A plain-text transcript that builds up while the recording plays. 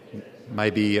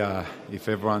Maybe if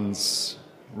everyone's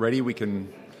ready, we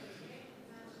can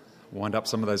wind up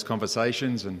some of those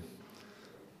conversations. And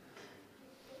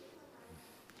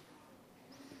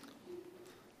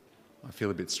I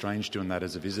feel a bit strange doing that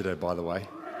as a visitor, by the way.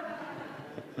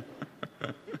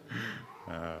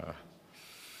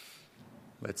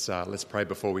 Let's pray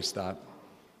before we start.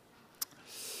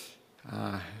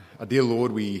 Our dear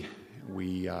Lord, we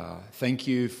thank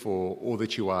you for all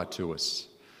that you are to us.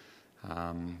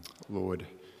 Lord,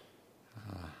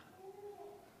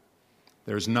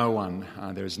 there is no one,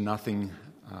 there is nothing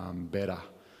better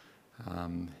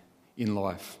in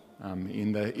life,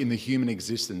 in the human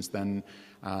existence than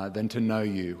to know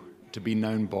you, to be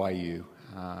known by you,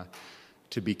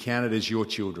 to be counted as your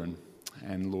children,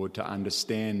 and Lord, to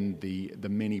understand the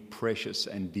many precious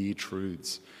and dear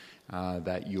truths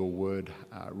that your word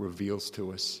reveals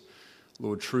to us.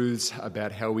 Lord, truths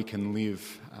about how we can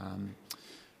live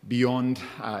beyond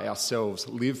ourselves,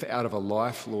 live out of a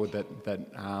life, Lord,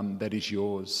 that is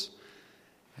yours,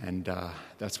 and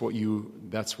that's what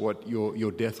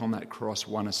your death on that cross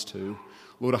won us to,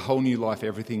 Lord. A whole new life.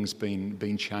 Everything's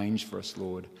been changed for us,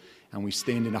 Lord, and we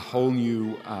stand in a whole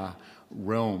new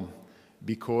realm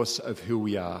because of who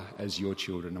we are as your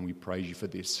children, and we praise you for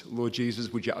this, Lord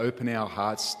Jesus. Would you open our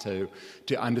hearts to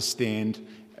understand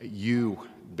you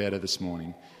better this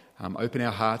morning? Open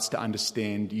our hearts to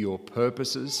understand your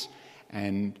purposes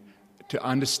and to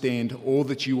understand all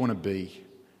that you want to be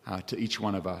to each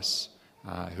one of us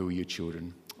who are your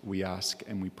children. We ask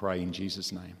and we pray in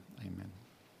Jesus' name. Amen.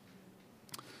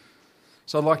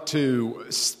 So I'd like to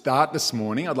start this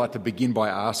morning. I'd like to begin by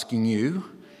asking you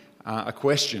a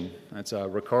question. It's a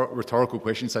rhetorical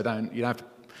question, so you don't have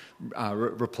to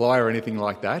reply or anything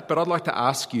like that. But I'd like to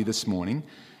ask you this morning,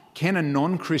 can a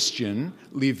non-Christian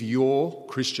live your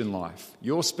Christian life,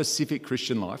 your specific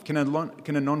Christian life? Can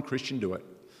a non-Christian do it?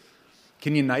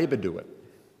 Can your neighbour do it?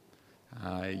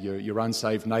 Your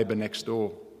unsaved neighbour next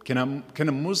door? Can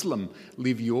a Muslim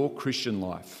live your Christian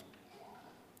life?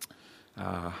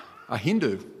 A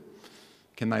Hindu,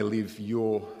 can they live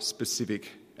your specific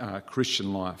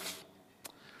Christian life?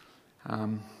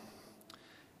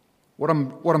 What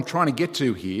I'm trying to get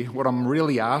to here, what I'm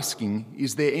really asking,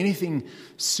 is there anything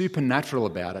supernatural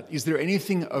about it? Is there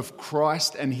anything of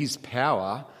Christ and his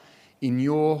power in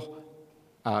your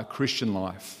Christian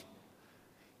life?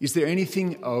 Is there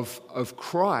anything of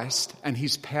Christ and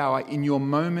his power in your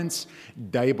moments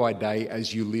day by day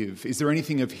as you live? Is there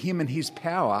anything of him and his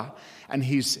power and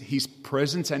his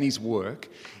presence and his work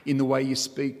in the way you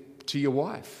speak to your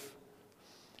wife?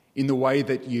 In the way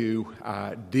that you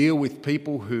deal with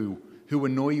people who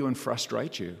annoy you and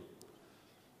frustrate you?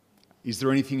 Is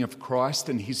there anything of Christ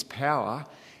and his power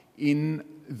in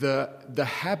the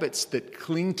habits that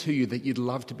cling to you that you'd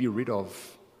love to be rid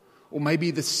of? Or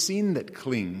maybe the sin that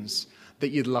clings that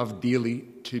you'd love dearly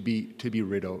to be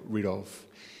rid of?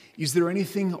 Is there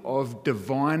anything of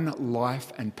divine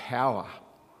life and power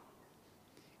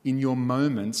in your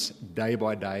moments day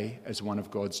by day as one of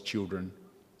God's children?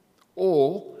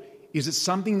 Or is it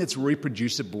something that's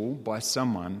reproducible by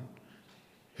someone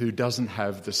who doesn't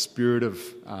have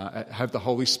have the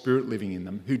Holy Spirit living in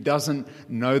them, who doesn't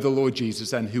know the Lord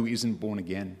Jesus and who isn't born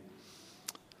again?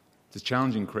 It's a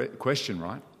challenging question,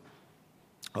 right?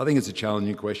 I think it's a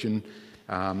challenging question.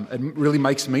 It really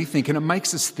makes me think, and it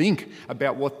makes us think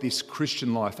about what this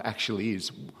Christian life actually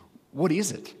is. What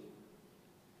is it?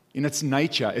 In its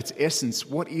nature, its essence,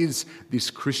 what is this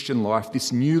Christian life,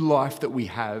 this new life that we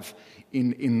have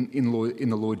in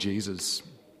the Lord Jesus?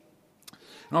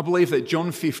 And I believe that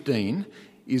John 15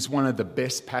 is one of the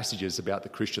best passages about the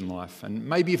Christian life. And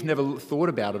maybe you've never thought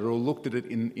about it or looked at it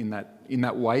in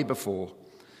that way before.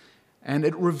 And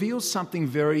it reveals something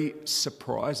very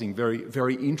surprising, very,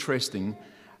 very interesting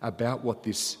about what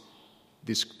this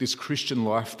Christian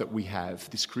life that we have,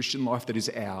 this Christian life that is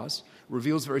ours,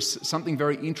 reveals something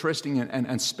very interesting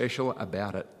and special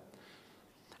about it.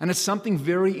 And it's something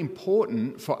very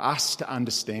important for us to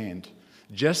understand,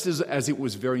 just as it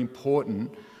was very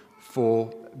important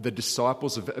for the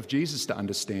disciples of Jesus to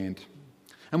understand.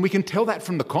 And we can tell that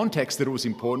from the context that it was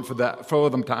important for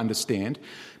them to understand,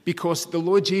 because the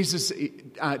Lord Jesus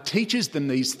teaches them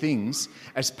these things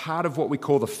as part of what we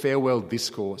call the farewell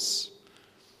discourse.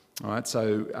 All right,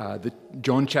 so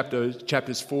John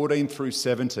chapters 14 through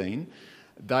 17,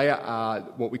 they are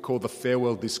what we call the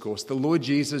farewell discourse. The Lord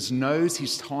Jesus knows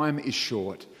his time is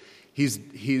short.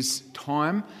 His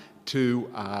time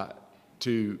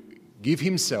to give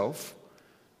himself,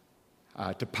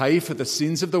 to pay for the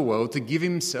sins of the world, to give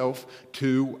himself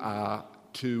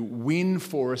to win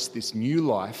for us this new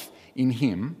life in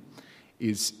him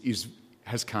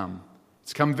has come.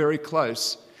 It's come very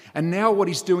close. And now what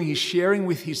he's doing, he's sharing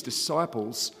with his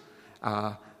disciples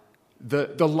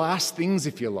the last things,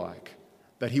 if you like,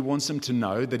 that he wants them to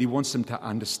know, that he wants them to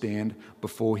understand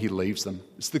before he leaves them.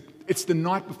 It's the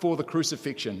night before the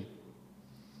crucifixion.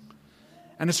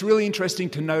 And it's really interesting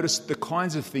to notice the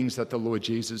kinds of things that the Lord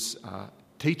Jesus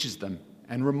teaches them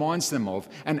and reminds them of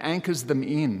and anchors them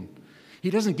in. He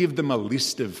doesn't give them a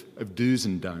list of do's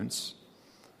and don'ts,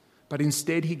 but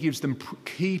instead he gives them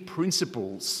key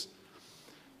principles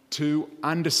to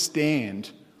understand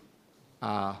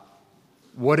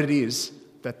what it is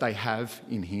that they have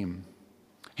in him.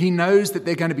 He knows that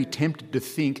they're going to be tempted to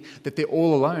think that they're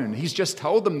all alone. He's just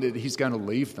told them that he's going to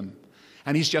leave them.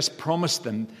 And he's just promised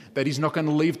them that he's not going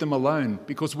to leave them alone,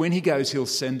 because when he goes, he'll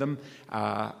send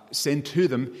to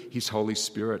them his Holy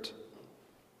Spirit.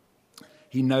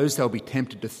 He knows they'll be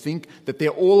tempted to think that they're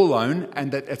all alone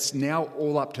and that it's now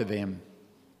all up to them.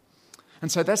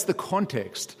 And so that's the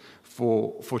context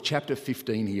for chapter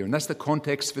 15 here, and that's the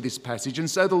context for this passage. And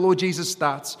so the Lord Jesus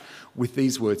starts with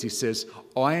these words. He says,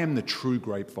 I am the true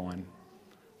grapevine.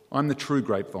 I'm the true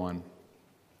grapevine.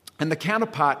 And the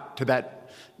counterpart to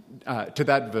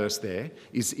that verse there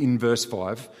is in verse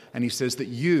 5, and he says that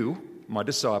you, my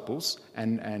disciples,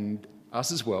 and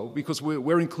us as well, because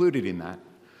we're included in that,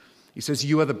 he says,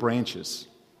 you are the branches.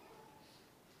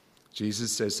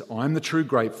 Jesus says, I'm the true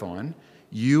grapevine,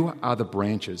 you are the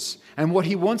branches. And what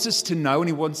he wants us to know, and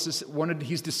he wanted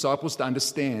his disciples to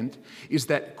understand, is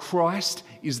that Christ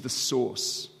is the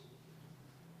source.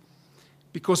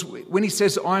 Because when he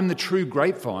says, I'm the true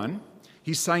grapevine,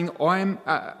 he's saying, I'm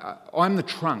the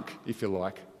trunk, if you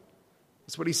like.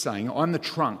 That's what he's saying. I'm the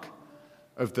trunk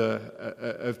of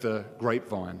the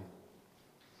grapevine.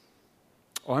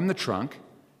 I'm the trunk,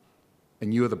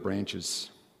 and you are the branches.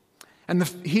 And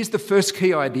here's the first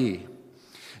key idea.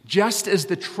 Just as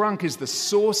the trunk is the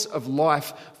source of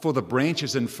life for the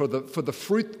branches and for the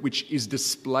fruit which is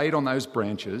displayed on those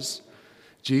branches,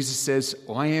 Jesus says,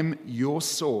 I am your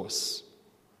source.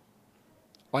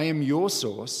 I am your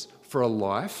source for a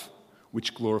life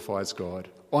which glorifies God.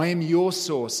 I am your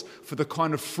source for the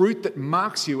kind of fruit that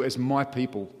marks you as my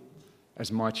people,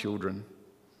 as my children.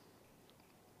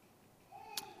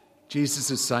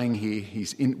 Jesus is saying here,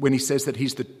 when he says that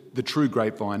he's the true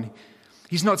grapevine,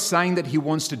 he's not saying that he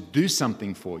wants to do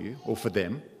something for you or for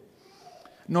them,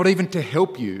 not even to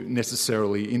help you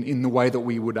necessarily in the way that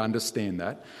we would understand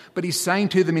that, but he's saying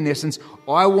to them in essence,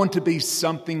 I want to be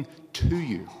something to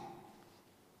you.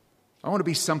 I want to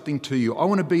be something to you. I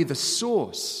want to be the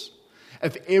source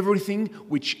of everything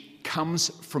which comes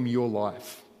from your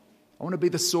life. I want to be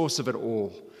the source of it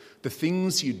all. The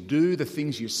things you do, the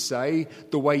things you say,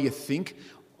 the way you think,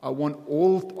 I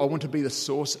want to be the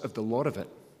source of the lot of it.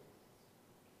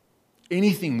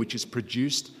 Anything which is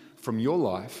produced from your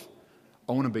life,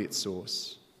 I want to be its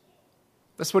source.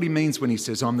 That's what he means when he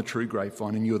says, I'm the true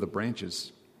grapevine and you're the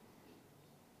branches.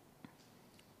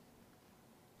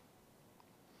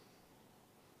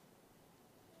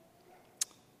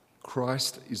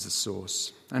 Christ is the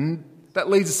source. And that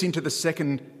leads us into the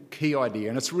second key idea,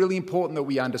 and it's really important that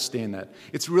we understand that.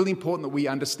 It's really important that we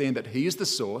understand that he is the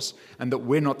source and that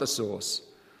we're not the source.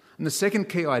 And the second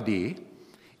key idea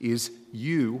is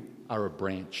you are a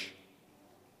branch.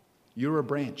 You're a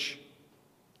branch.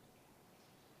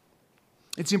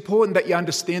 It's important that you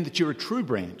understand that you're a true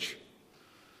branch.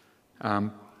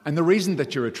 And the reason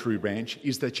that you're a true branch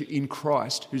is that you're in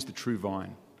Christ, who's the true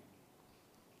vine.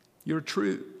 You're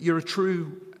a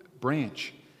true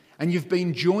branch. And you've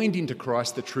been joined into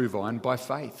Christ, the true vine, by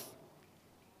faith.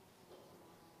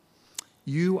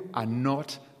 You are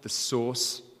not the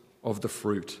source of the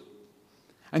fruit.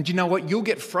 And you know what? You'll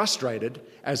get frustrated,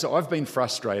 as I've been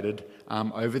frustrated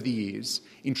over the years,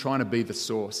 in trying to be the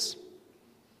source.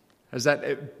 Has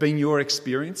that been your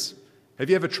experience? Have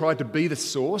you ever tried to be the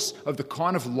source of the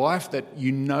kind of life that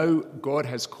you know God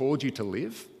has called you to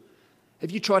live?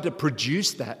 Have you tried to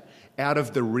produce that out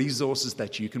of the resources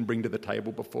that you can bring to the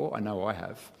table before? I know I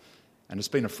have. And it's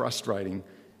been a frustrating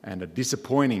and a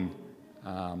disappointing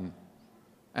and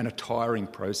a tiring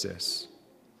process.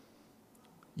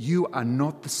 You are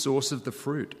not the source of the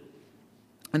fruit.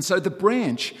 And so the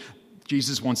branch,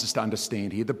 Jesus wants us to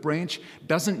understand here, the branch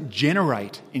doesn't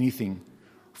generate anything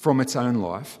from its own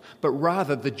life, but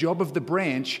rather the job of the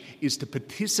branch is to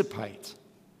participate,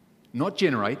 not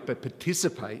generate, but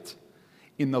participate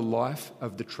in the life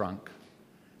of the trunk.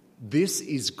 This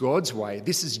is God's way,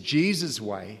 this is Jesus'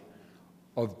 way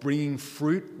of bringing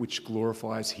fruit which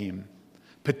glorifies him.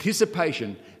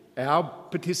 Participation, our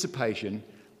participation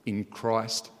in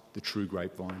Christ, the true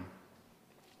grapevine.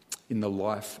 In the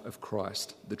life of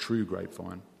Christ, the true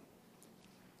grapevine.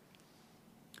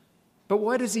 But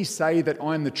why does he say that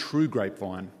I'm the true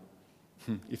grapevine?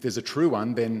 If there's a true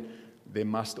one, then there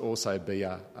must also be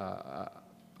a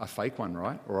fake one,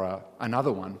 right? Or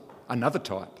another one, another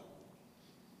type.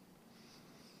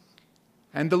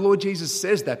 And the Lord Jesus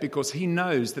says that because he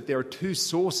knows that there are two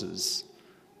sources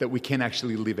that we can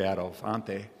actually live out of, aren't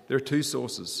there? There are two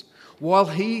sources. While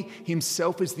he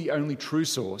himself is the only true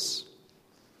source,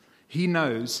 he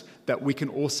knows that we can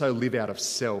also live out of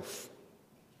self.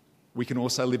 We can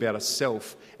also live out of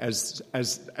self as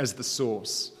the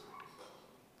source.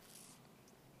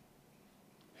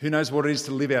 Who knows what it is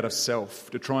to live out of self,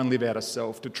 to try and live out of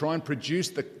self, to try and produce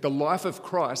the life of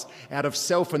Christ out of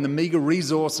self and the meagre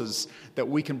resources that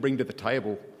we can bring to the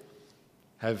table.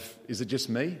 Is it just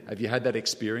me? Have you had that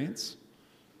experience?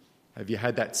 Have you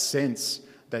had that sense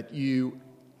that you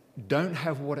don't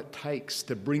have what it takes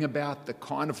to bring about the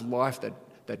kind of life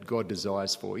that God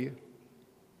desires for you?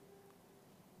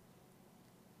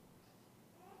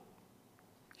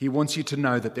 He wants you to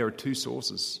know that there are two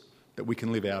sources that we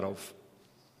can live out of.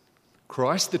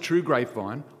 Christ, the true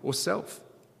grapevine, or self.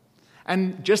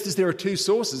 And just as there are two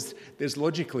sources, there's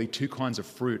logically two kinds of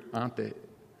fruit, aren't there?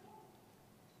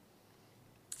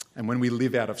 And when we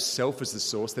live out of self as the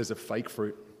source, there's a fake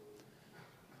fruit.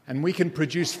 And we can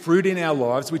produce fruit in our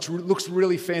lives which looks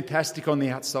really fantastic on the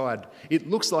outside. It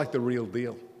looks like the real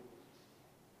deal.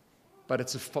 But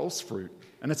it's a false fruit.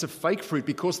 And it's a fake fruit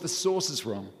because the source is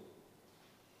wrong.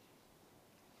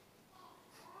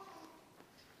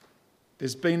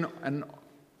 There's been, and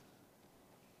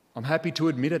I'm happy to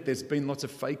admit it, there's been lots of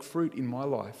fake fruit in my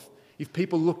life. If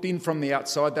people looked in from the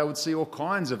outside, they would see all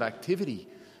kinds of activity,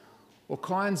 all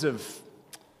kinds of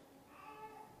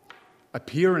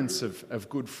appearance of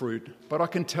good fruit. But I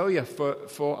can tell you,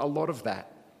 for a lot of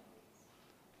that,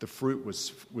 the fruit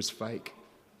was fake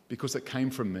because it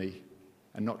came from me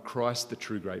and not Christ, the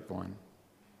true grapevine.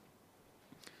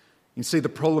 You see, the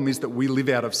problem is that we live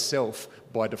out of self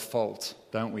by default,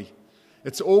 don't we?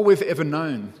 It's all we've ever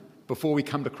known before we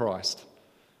come to Christ.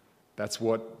 That's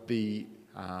what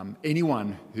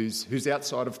anyone who's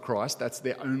outside of Christ, that's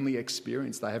their only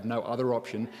experience. They have no other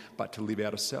option but to live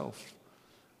out of self.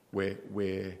 We're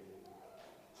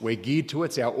geared to it.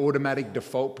 It's our automatic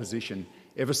default position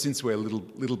ever since we're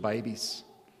little babies.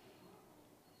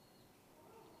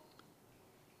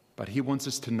 But he wants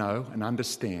us to know and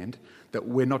understand that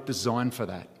we're not designed for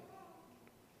that.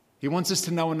 He wants us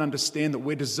to know and understand that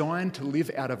we're designed to live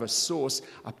out of a source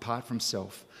apart from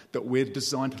self, that we're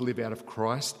designed to live out of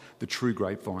Christ, the true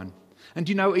grapevine. And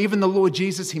you know, even the Lord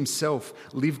Jesus himself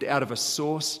lived out of a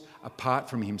source apart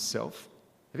from himself.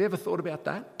 Have you ever thought about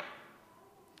that?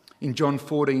 In John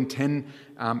 14:10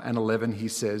 and 11, he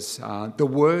says, "The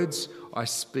words I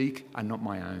speak are not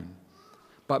my own,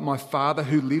 but my Father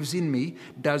who lives in me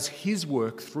does his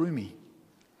work through me."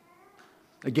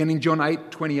 Again, in John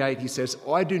 8:28, he says,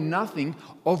 "I do nothing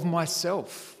of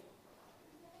myself."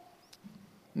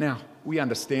 Now, we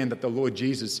understand that the Lord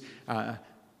Jesus,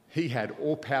 he had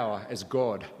all power as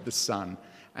God, the Son,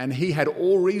 and he had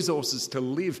all resources to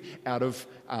live out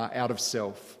of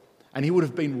self, and he would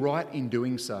have been right in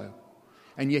doing so.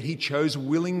 And yet he chose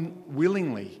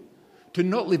willingly to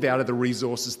not live out of the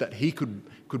resources that he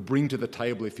could bring to the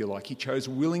table, if you like. He chose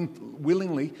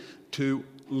willingly to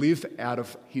live out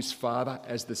of his Father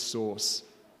as the source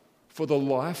for the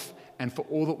life and for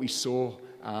all that we saw,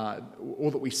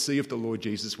 all that we see of the Lord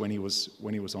Jesus when he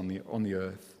was on the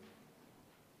earth.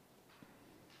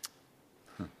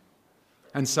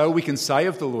 And so we can say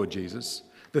of the Lord Jesus,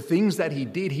 the things that he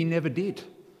did, he never did.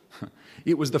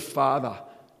 It was the Father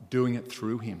doing it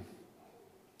through him.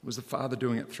 It was the Father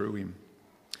doing it through him.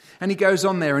 And he goes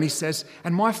on there and he says,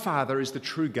 "And my Father is the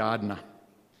true gardener."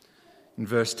 In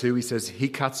verse 2, he says, "He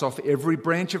cuts off every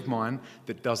branch of mine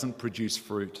that doesn't produce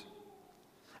fruit.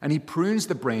 And he prunes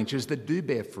the branches that do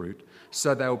bear fruit,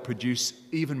 so they will produce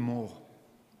even more.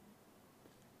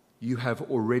 You have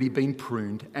already been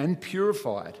pruned and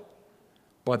purified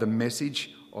by the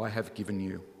message I have given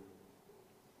you."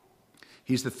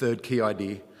 Here's the third key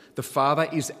idea. The Father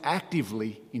is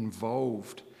actively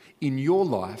involved in your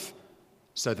life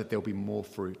so that there'll be more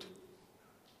fruit.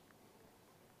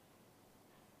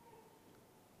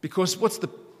 Because what's the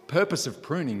purpose of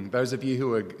pruning? Those of you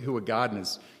who are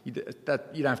gardeners, you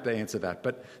don't have to answer that.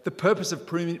 But the purpose of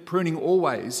pruning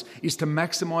always is to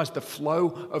maximise the flow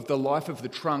of the life of the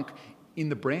trunk in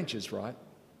the branches, right?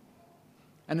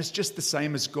 And it's just the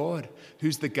same as God,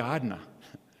 who's the gardener.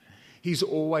 He's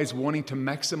always wanting to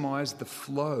maximise the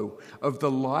flow of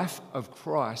the life of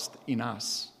Christ in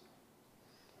us.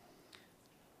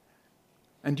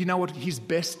 And do you know what his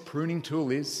best pruning tool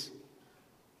is?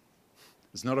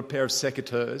 It's not a pair of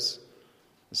secateurs.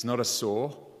 It's not a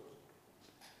sore.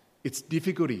 It's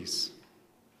difficulties.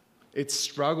 It's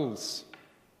struggles.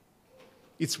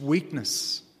 It's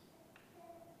weakness.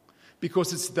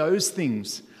 Because it's those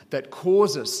things that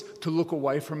cause us to look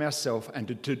away from ourselves and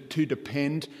to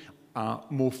depend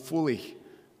more fully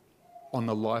on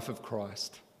the life of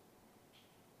Christ.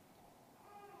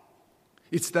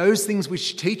 It's those things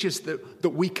which teach us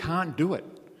that we can't do it.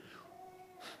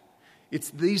 It's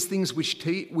these things which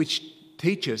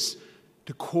teach us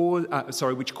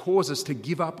which cause us to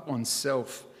give up on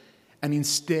self and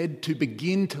instead to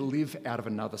begin to live out of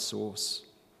another source.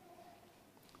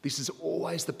 This is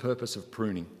always the purpose of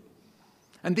pruning.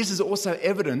 And this is also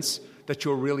evidence that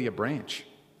you're really a branch.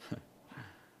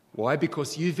 Why?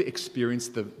 Because you've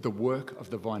experienced the work of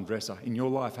the vine dresser in your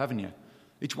life, haven't you?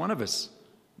 Each one of us.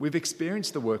 We've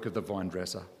experienced the work of the vine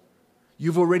dresser.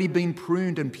 You've already been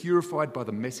pruned and purified by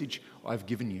the message I've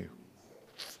given you.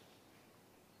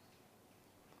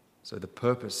 So the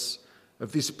purpose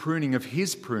of this pruning, of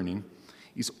his pruning,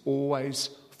 is always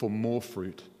for more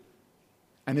fruit.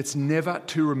 And it's never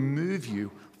to remove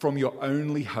you from your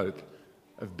only hope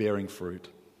of bearing fruit.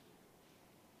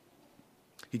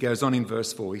 He goes on in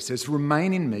verse 4. He says,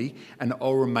 "Remain in me and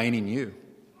I'll remain in you."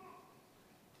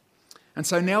 And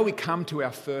so now we come to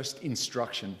our first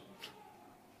instruction.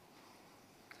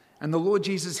 And the Lord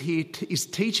Jesus here is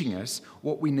teaching us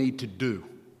what we need to do.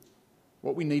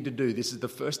 What we need to do. This is the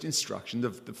first instruction,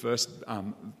 the first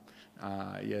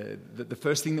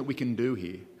thing that we can do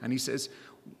here. And he says,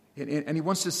 and he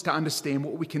wants us to understand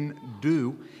what we can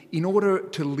do in order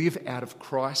to live out of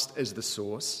Christ as the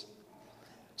source,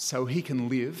 so he can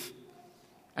live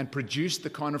and produce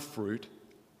the kind of fruit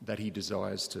that he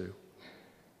desires to.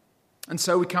 And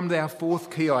so we come to our fourth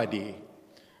key idea.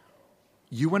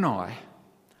 You and I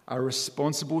are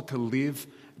responsible to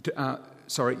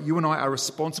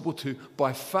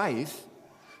by faith,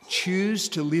 choose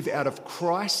to live out of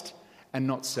Christ and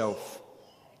not self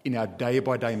in our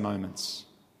day-by-day moments.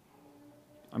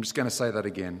 I'm just going to say that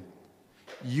again.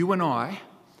 You and I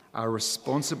are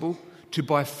responsible to,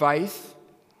 by faith,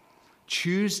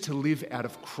 choose to live out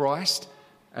of Christ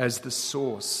as the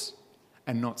source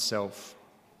and not self.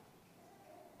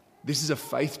 This is a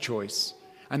faith choice.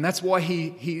 And that's why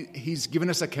he's given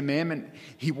us a commandment.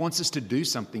 He wants us to do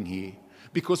something here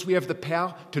because we have the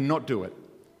power to not do it.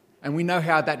 And we know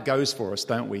how that goes for us,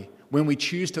 don't we? When we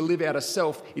choose to live out of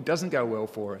self, it doesn't go well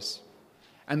for us.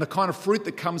 And the kind of fruit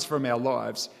that comes from our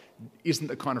lives isn't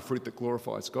the kind of fruit that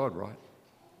glorifies God, right?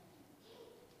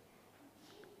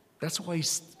 That's why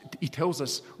he tells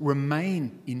us,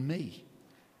 remain in me.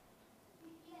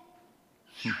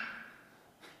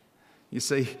 You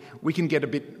see, we can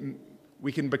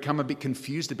become a bit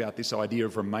confused about this idea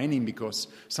of remaining because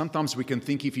sometimes we can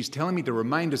think if he's telling me to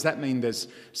remain, does that mean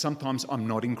sometimes I'm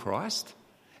not in Christ?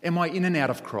 Am I in and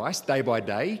out of Christ day by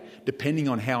day, depending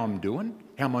on how I'm doing,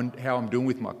 how I'm doing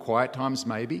with my quiet times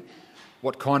maybe,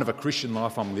 what kind of a Christian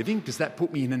life I'm living? Does that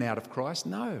put me in and out of Christ?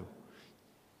 No.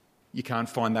 You can't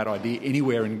find that idea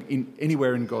anywhere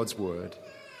in God's word.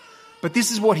 But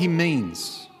this is what he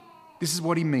means. This is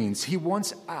what he means. He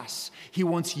wants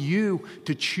you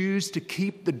to choose to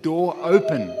keep the door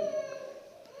open.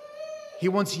 He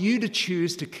wants you to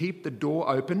choose to keep the door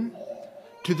open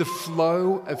to the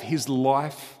flow of his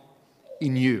life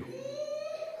in you.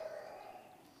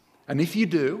 And if you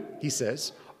do, he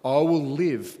says, I will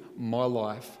live my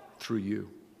life through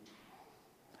you.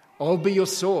 I'll be your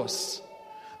source.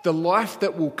 The life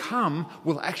that will come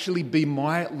will actually be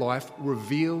my life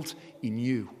revealed in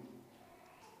you.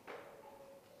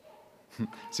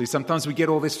 See, sometimes we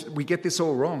get this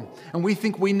all wrong. And we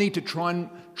think we need to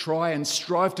try and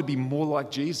strive to be more like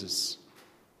Jesus.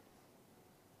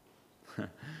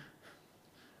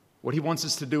 What he wants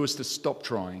us to do is to stop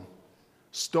trying,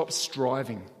 stop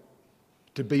striving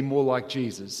to be more like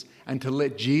Jesus, and to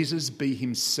let Jesus be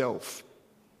himself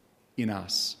in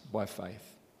us by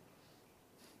faith.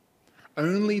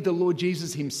 Only the Lord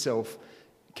Jesus himself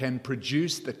can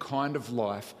produce the kind of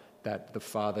life that the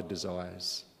Father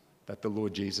desires, that the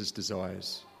Lord Jesus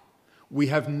desires. We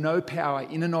have no power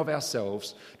in and of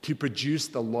ourselves to produce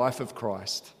the life of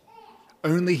Christ.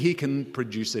 Only he can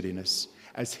produce it in us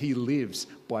as he lives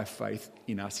by faith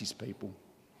in us, his people.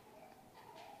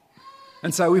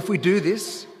 And so if we do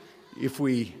this, if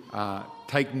we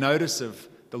take notice of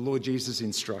the Lord Jesus'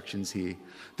 instructions here,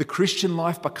 the Christian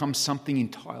life becomes something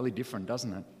entirely different,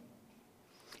 doesn't it?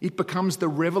 It becomes the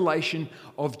revelation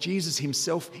of Jesus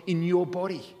himself in your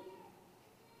body,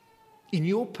 in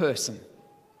your person,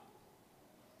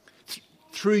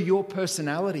 through your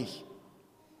personality.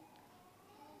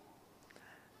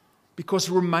 Because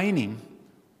remaining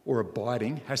or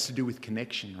abiding has to do with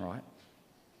connection, right?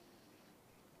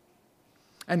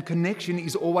 And connection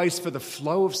is always for the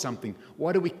flow of something.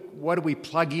 Why do we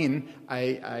plug in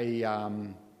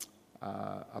a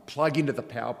plug into the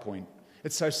power point?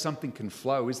 It's so something can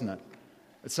flow, isn't it?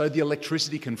 It's so the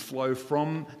electricity can flow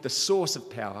from the source of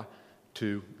power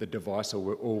to the device or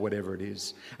whatever it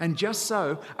is. And just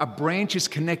so, a branch is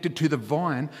connected to the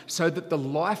vine so that the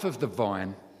life of the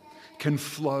vine can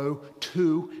flow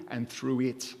to and through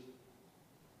it.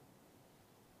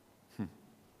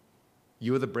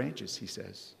 You are the branches, he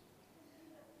says.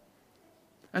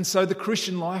 And so the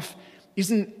Christian life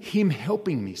isn't him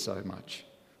helping me so much.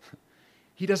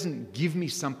 He doesn't give me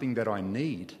something that I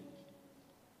need,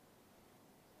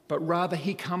 but rather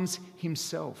he comes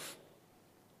himself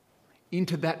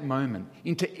into that moment,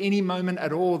 into any moment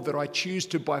at all that I choose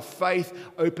to, by faith,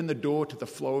 open the door to the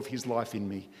flow of his life in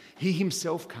me. He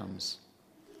himself comes.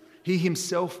 He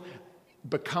himself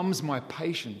becomes my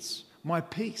patience, my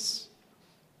peace,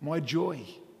 my joy.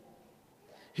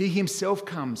 He himself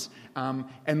comes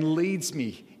and leads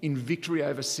me in victory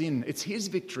over sin. It's his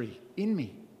victory in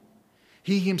me.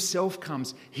 He himself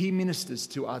comes. He ministers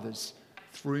to others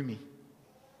through me.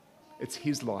 It's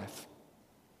his life.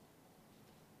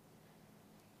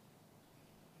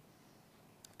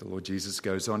 The Lord Jesus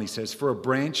goes on, he says, "For a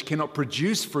branch cannot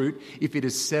produce fruit if it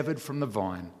is severed from the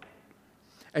vine.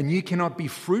 And you cannot be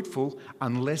fruitful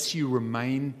unless you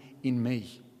remain in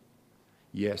me.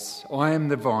 Yes, I am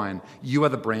the vine, you are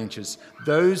the branches.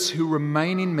 Those who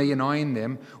remain in me and I in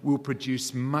them will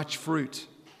produce much fruit.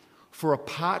 For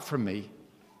apart from me,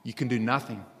 you can do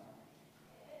nothing."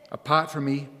 Apart from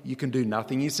me, you can do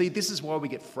nothing. You see, this is why we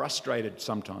get frustrated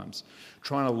sometimes,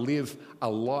 trying to live a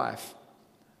life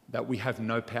that we have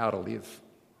no power to live.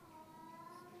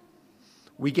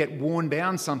 We get worn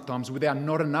down sometimes with our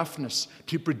not enoughness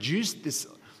to produce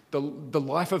the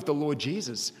life of the Lord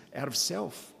Jesus out of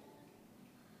self.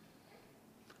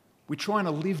 We're trying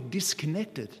to live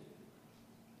disconnected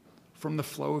from the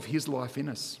flow of his life in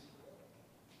us.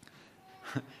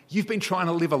 You've been trying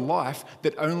to live a life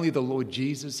that only the Lord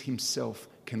Jesus himself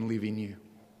can live in you.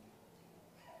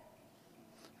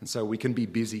 And so we can be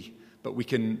busy, but we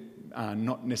can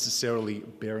not necessarily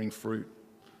bearing fruit.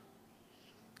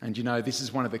 And you know, this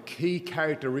is one of the key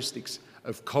characteristics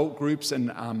of cult groups and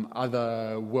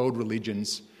other world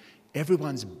religions.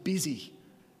 Everyone's busy,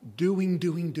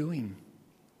 doing.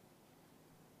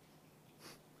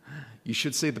 You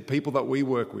should see the people that we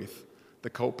work with, the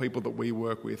cult people that we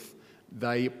work with,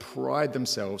 they pride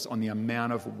themselves on the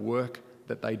amount of work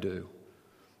that they do.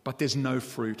 But there's no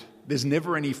fruit. There's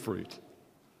never any fruit.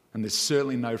 And there's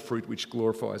certainly no fruit which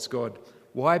glorifies God.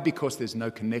 Why? Because there's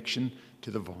no connection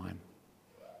to the vine.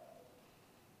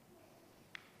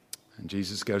 And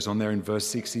Jesus goes on there in verse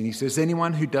 16. He says,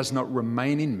 "Anyone who does not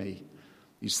remain in me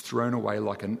is thrown away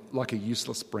like a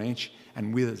useless branch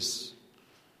and withers.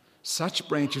 Such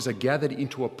branches are gathered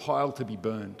into a pile to be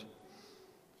burned."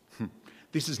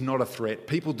 This is not a threat.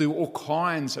 People do all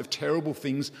kinds of terrible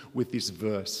things with this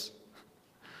verse.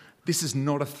 This is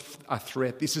not a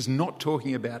threat. This is not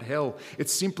talking about hell.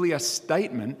 It's simply a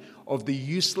statement of the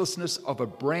uselessness of a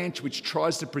branch which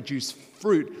tries to produce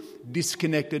fruit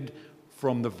disconnected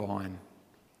from the vine,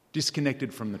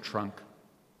 disconnected from the trunk.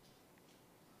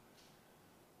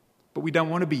 But we don't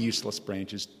want to be useless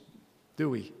branches, do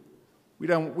we? We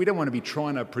don't want to be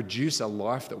trying to produce a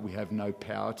life that we have no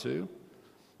power to.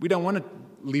 We don't want to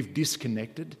live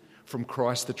disconnected from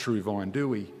Christ, the true vine, do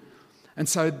we? And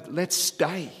so let's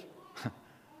stay.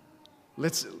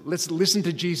 Let's listen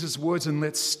to Jesus' words and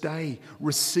let's stay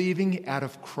receiving out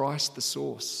of Christ the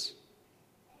source.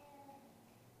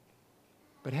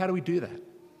 But how do we do that?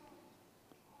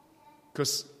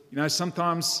 Because,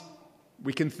 sometimes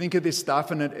we can think of this stuff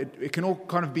and it can all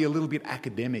kind of be a little bit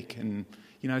academic and,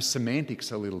 semantics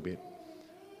a little bit.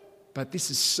 But this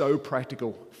is so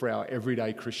practical for our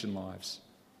everyday Christian lives.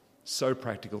 So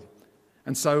practical.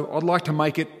 And so I'd like to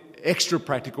make it extra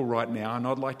practical right now, and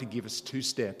I'd like to give us 2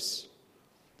 steps.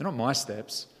 They're not my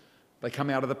steps. They come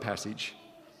out of the passage.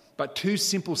 But 2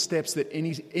 simple steps that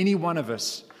any one of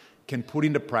us can put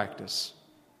into practice.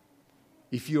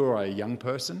 If you're a young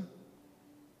person,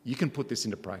 you can put this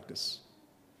into practice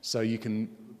so you can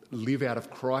live out of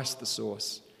Christ the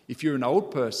source. If you're an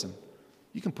old person,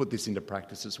 you can put this into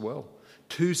practice as well.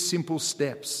 2 simple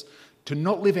steps to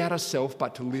not live out of self,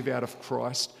 but to live out of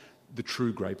Christ, the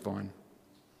true grapevine.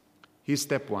 Here's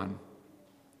step 1.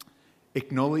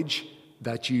 Acknowledge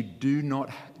that you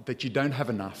don't have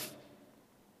enough.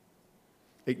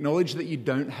 Acknowledge that you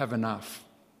don't have enough.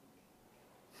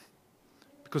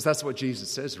 Because that's what Jesus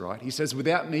says, right? He says,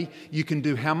 without me, you can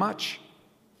do how much?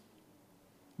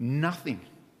 Nothing.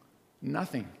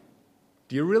 Nothing.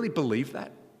 Do you really believe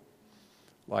that?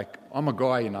 Like, I'm a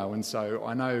guy, and so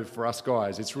I know for us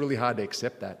guys, it's really hard to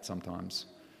accept that sometimes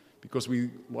because we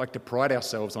like to pride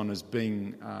ourselves on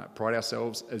being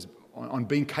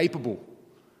capable.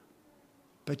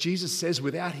 But Jesus says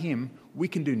without him, we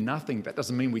can do nothing. That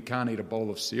doesn't mean we can't eat a bowl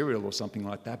of cereal or something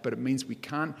like that, but it means we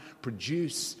can't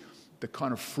produce the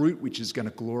kind of fruit which is going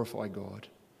to glorify God.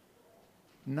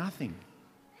 Nothing.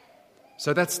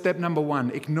 So that's step number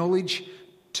one. Acknowledge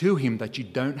to him that you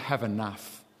don't have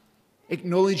enough.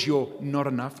 Acknowledge your not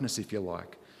enoughness, if you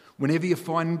like. Whenever you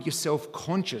find yourself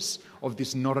conscious of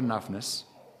this not enoughness,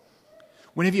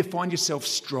 whenever you find yourself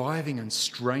striving and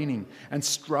straining and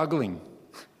struggling,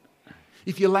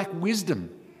 if you lack wisdom,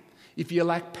 if you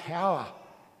lack power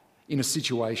in a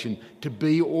situation to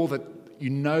be all that you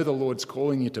know the Lord's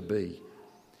calling you to be,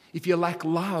 if you lack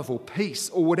love or peace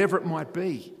or whatever it might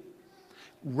be,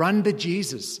 run to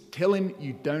Jesus. Tell him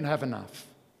you don't have enough.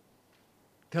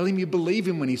 Tell him you believe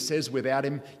him when he says without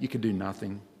him you can do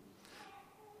nothing.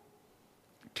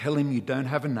 Tell him you don't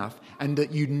have enough and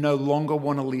that you no longer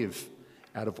want to live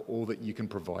out of all that you can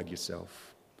provide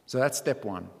yourself. So that's step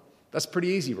one. That's pretty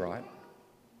easy, right?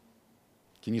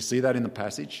 Can you see that in the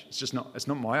passage? It's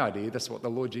not my idea. That's what the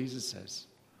Lord Jesus says.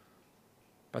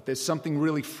 But there's something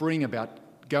really freeing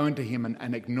about going to him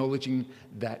and acknowledging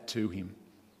that to him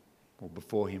or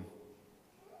before him.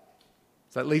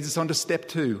 So that leads us on to step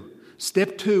two.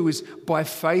 Step two is by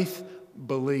faith,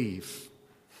 believe.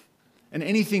 And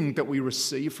anything that we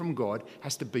receive from God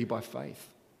has to be by faith.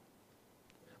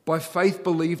 By faith,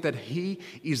 believe that he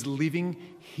is living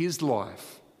his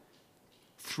life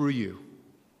through you,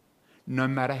 no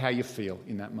matter how you feel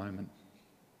in that moment.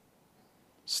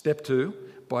 Step two,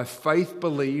 by faith,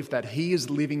 believe that he is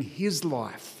living his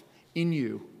life in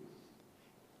you,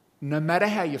 no matter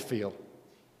how you feel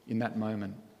in that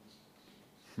moment.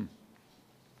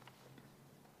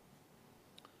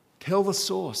 Tell the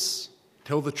source,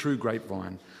 tell the true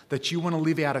grapevine that you want to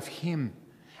live out of him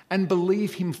and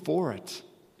believe him for it.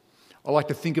 I like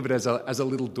to think of it as a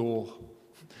little door.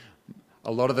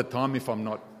 A lot of the time, if I'm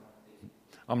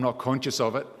not conscious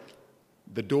of it,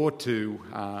 the door to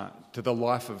the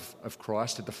life of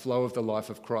Christ, to the flow of the life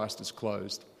of Christ is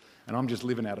closed, and I'm just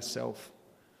living out of self.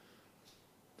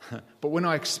 But when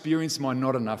I experience my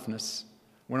not enoughness,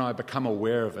 when I become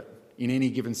aware of it in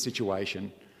any given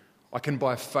situation, I can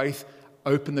by faith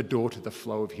open the door to the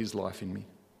flow of his life in me.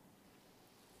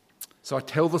 So I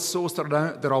tell the source that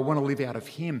I want to live out of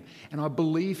him, and I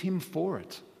believe him for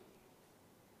it.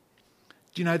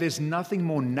 Do you know there's nothing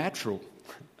more natural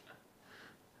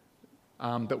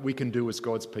that we can do as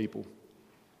God's people?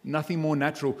 Nothing more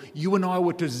natural. You and I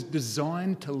were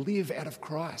designed to live out of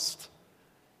Christ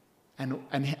and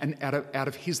out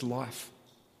of his life.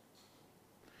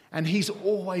 And he's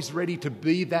always ready to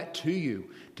be that to you,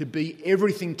 to be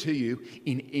everything to you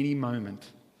in any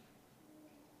moment.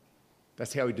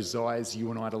 That's how he desires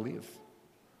you and I to live.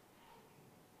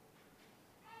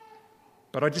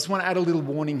 But I just want to add a little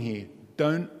warning here.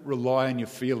 Don't rely on your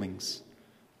feelings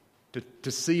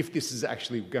to see if this is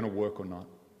actually going to work or not.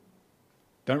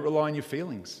 Don't rely on your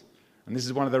feelings. And this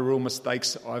is one of the real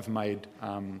mistakes I've made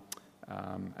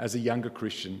as a younger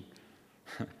Christian.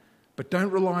 But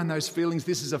don't rely on those feelings.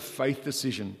 This is a faith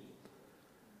decision.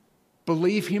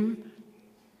 Believe him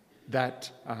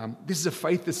that this is a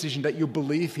faith decision that you'll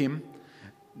believe him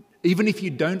even if you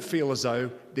don't feel as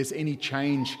though there's any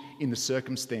change in the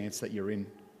circumstance that you're in.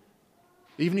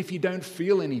 Even if you don't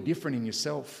feel any different in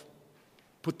yourself,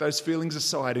 put those feelings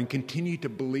aside and continue to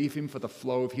believe him for the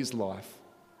flow of his life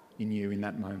in you in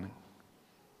that moment.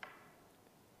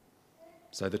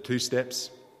 So the 2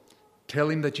 steps: tell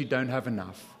him that you don't have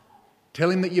enough. Tell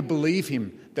him that you believe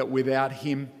him, that without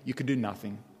him you can do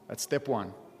nothing. That's step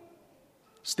 1.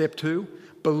 Step 2,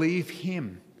 believe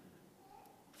him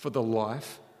for the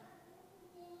life.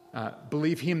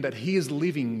 Believe him that he is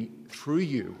living through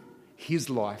you, his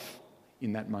life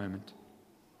in that moment.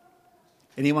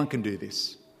 Anyone can do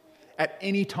this at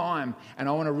any time, and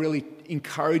I want to really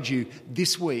encourage you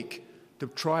this week to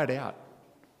try it out.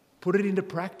 Put it into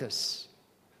practice.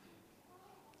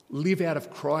 Live out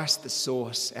of Christ the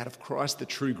source, out of Christ the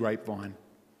true grapevine.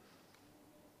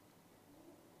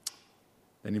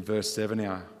 Then in verse 7,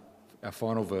 our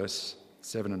final verse,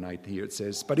 7 and 8 here, it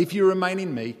says, "But if you remain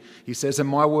in me," he says, "and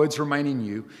my words remain in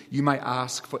you, you may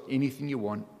ask for anything you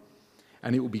want,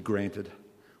 and it will be granted.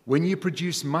 When you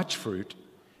produce much fruit,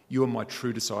 you are my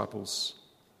true disciples.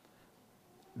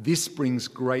 This brings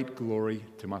great glory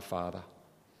to my Father."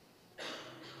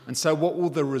 And so what will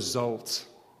the result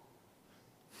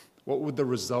What would the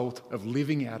result of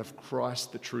living out of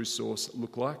Christ, the true source,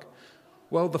 look like?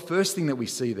 Well, the first thing that we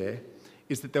see there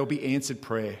is that there'll be answered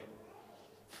prayer.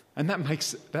 And that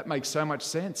makes so much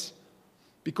sense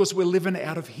because we're living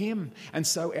out of him. And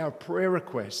so our prayer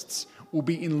requests will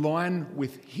be in line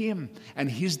with him and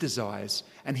his desires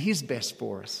and his best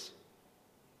for us.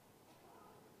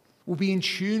 We'll be in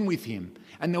tune with him,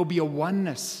 and there'll be a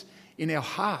oneness in our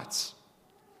hearts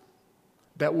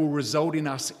that will result in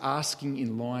us asking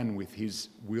in line with his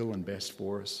will and best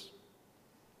for us.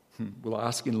 We'll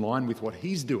ask in line with what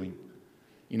he's doing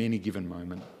in any given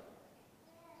moment.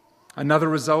 Another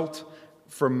result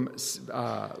from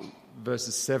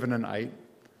verses 7 and 8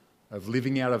 of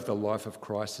living out of the life of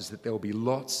Christ is that there will be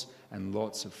lots and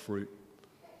lots of fruit.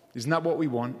 Isn't that what we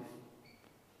want?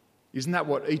 Isn't that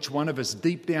what each one of us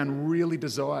deep down really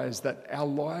desires? That our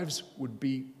lives would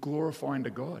be glorifying to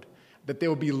God. That there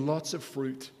will be lots of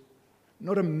fruit.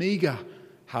 Not a meagre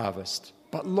harvest,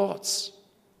 but lots.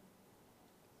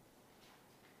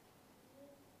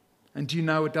 And do you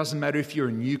know, it doesn't matter if you're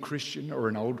a new Christian or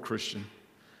an old Christian.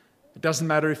 It doesn't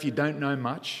matter if you don't know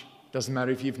much. It doesn't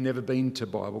matter if you've never been to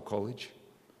Bible college.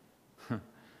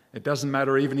 It doesn't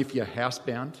matter even if you're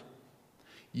housebound.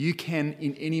 You can,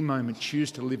 in any moment, choose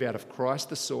to live out of Christ,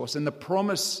 the source. And the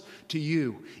promise to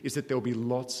you is that there'll be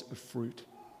lots of fruit.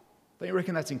 Don't you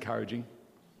reckon that's encouraging?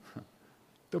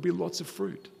 There'll be lots of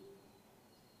fruit.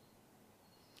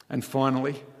 And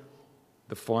finally,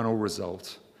 the final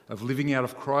result of living out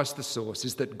of Christ, the source,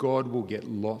 is that God will get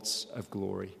lots of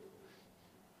glory.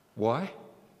 Why?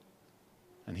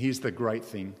 And here's the great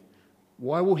thing.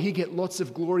 Why will he get lots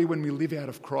of glory when we live out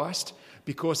of Christ?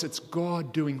 Because it's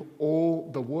God doing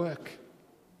all the work.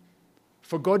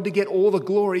 For God to get all the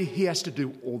glory, he has to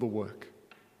do all the work.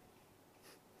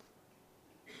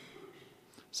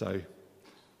 So,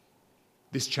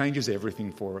 this changes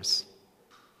everything for us.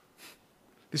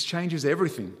 This changes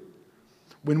everything.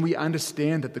 When we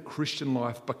understand that the Christian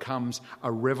life becomes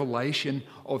a revelation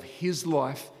of his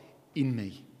life in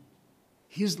me,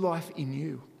 his life in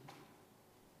you.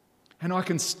 And I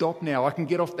can stop now. I can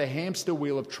get off the hamster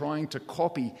wheel of trying to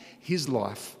copy his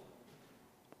life.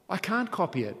 I can't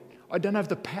copy it. I don't have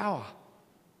the power.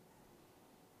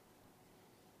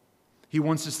 He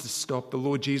wants us to stop. The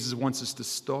Lord Jesus wants us to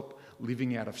stop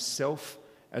living out of self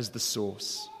as the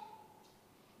source.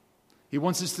 He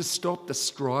wants us to stop the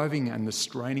striving and the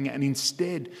straining and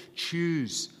instead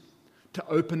choose to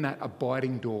open that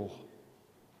abiding door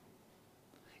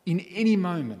in any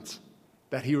moment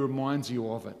that he reminds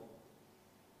you of it.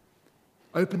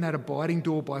 Open that abiding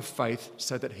door by faith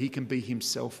so that he can be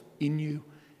himself in you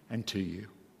and to you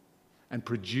and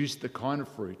produce the kind of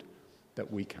fruit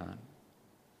that we can't.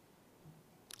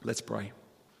 Let's pray.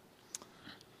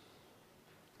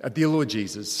 Dear Lord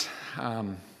Jesus,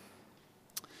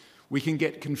 we can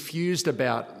get confused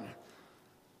about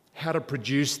how to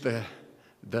produce the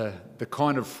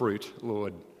kind of fruit,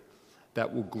 Lord,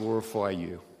 that will glorify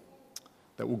you,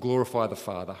 that will glorify the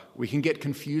Father. We can get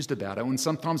confused about it, and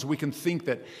sometimes we can think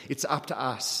that it's up to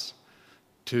us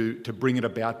to bring it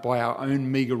about by our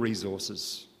own meagre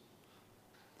resources.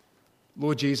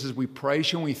 Lord Jesus, we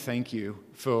praise you and we thank you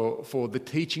for the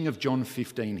teaching of John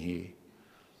 15 here.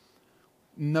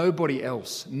 Nobody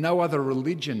else, no other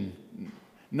religion,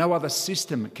 no other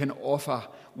system can offer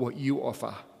what you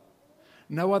offer.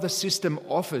 No other system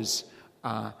offers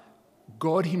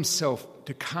God himself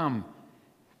to come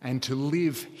and to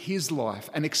live his life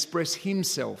and express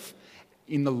himself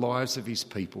in the lives of his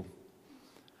people.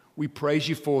 We praise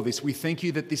you for this. We thank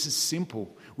you that this is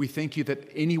simple. We thank you that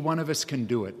any one of us can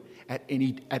do it at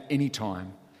any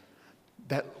time.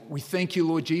 That we thank you,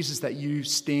 Lord Jesus, that you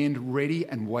stand ready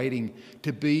and waiting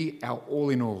to be our all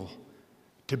in all,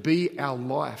 to be our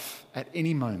life at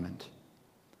any moment,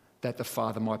 that the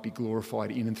Father might be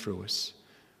glorified in and through us.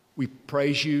 We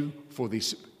praise you for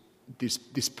this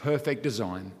perfect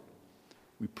design.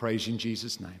 We praise you in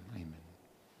Jesus' name.